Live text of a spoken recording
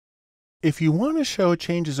If you want to show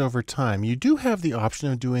changes over time, you do have the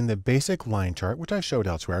option of doing the basic line chart, which I showed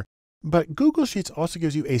elsewhere, but Google Sheets also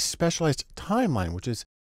gives you a specialized timeline, which is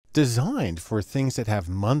designed for things that have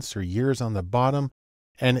months or years on the bottom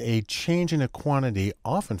and a change in a quantity,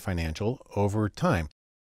 often financial, over time.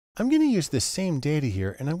 I'm going to use the same data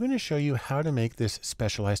here, and I'm going to show you how to make this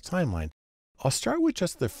specialized timeline. I'll start with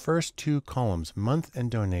just the first two columns, month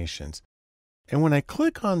and donations. And when I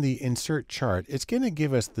click on the Insert Chart, it's going to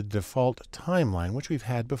give us the default timeline, which we've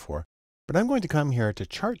had before. But I'm going to come here to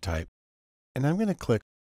Chart Type, and I'm going to click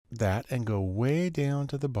that and go way down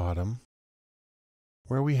to the bottom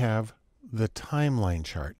where we have the timeline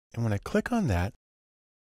chart. And when I click on that,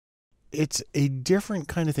 it's a different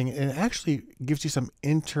kind of thing. And it actually gives you some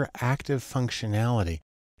interactive functionality.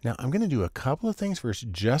 Now, I'm going to do a couple of things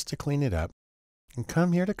first just to clean it up. And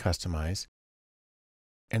come here to Customize.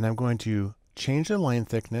 And I'm going to change the line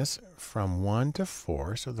thickness from 1 to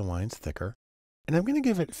 4, so the line's thicker. And I'm going to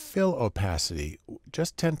give it fill opacity,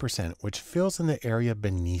 just 10%, which fills in the area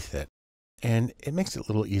beneath it. And it makes it a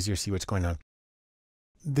little easier to see what's going on.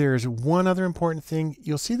 There's one other important thing.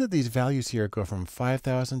 You'll see that these values here go from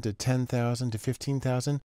 5,000 to 10,000 to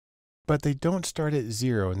 15,000, but they don't start at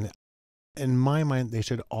 0. And in my mind, they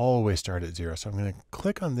should always start at 0. So I'm going to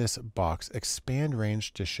click on this box, expand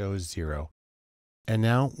range to show 0. And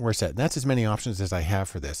now we're set. That's as many options as I have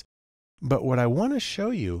for this. But what I want to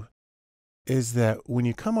show you is that when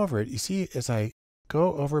you come over it, you see as I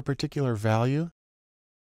go over a particular value,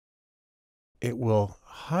 it will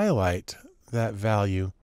highlight that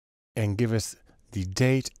value and give us the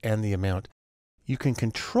date and the amount. You can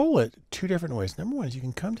control it two different ways. Number one is you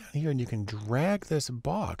can come down here and you can drag this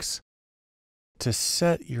box to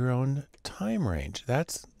set your own time range.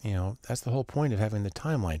 That's the whole point of having the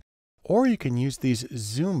timeline. Or you can use these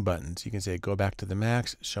zoom buttons. You can say, go back to the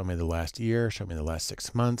max, show me the last year, show me the last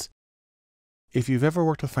 6 months. If you've ever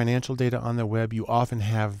worked with financial data on the web, you often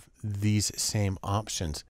have these same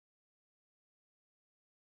options.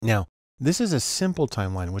 Now, this is a simple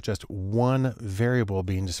timeline with just one variable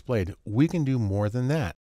being displayed. We can do more than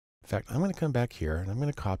that. In fact, I'm going to come back here and I'm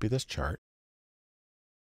going to copy this chart.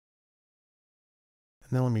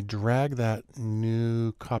 And then let me drag that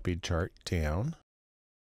new copied chart down.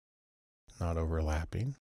 Not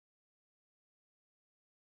overlapping.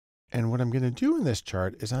 And what I'm going to do in this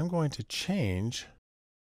chart is I'm going to change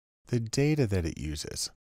the data that it uses.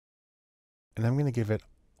 And I'm going to give it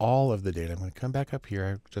all of the data. I'm going to come back up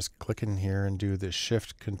here. I just click in here and do the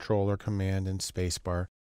Shift, Control, or Command and Spacebar.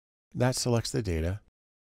 That selects the data.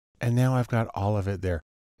 And now I've got all of it there.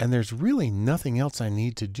 And there's really nothing else I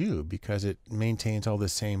need to do because it maintains all the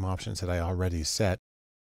same options that I already set.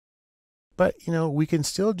 But, we can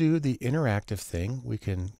still do the interactive thing. We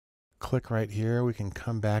can click right here. We can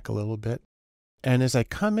come back a little bit. And as I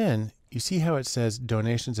come in, you see how it says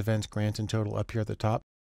donations, events, grants, and total up here at the top.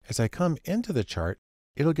 As I come into the chart,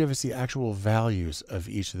 it'll give us the actual values of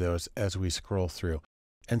each of those as we scroll through.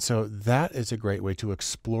 And so that is a great way to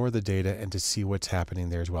explore the data and to see what's happening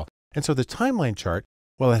there as well. And so the timeline chart,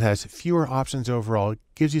 while it has fewer options overall,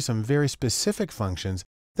 gives you some very specific functions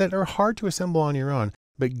that are hard to assemble on your own,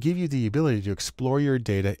 but give you the ability to explore your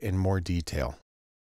data in more detail.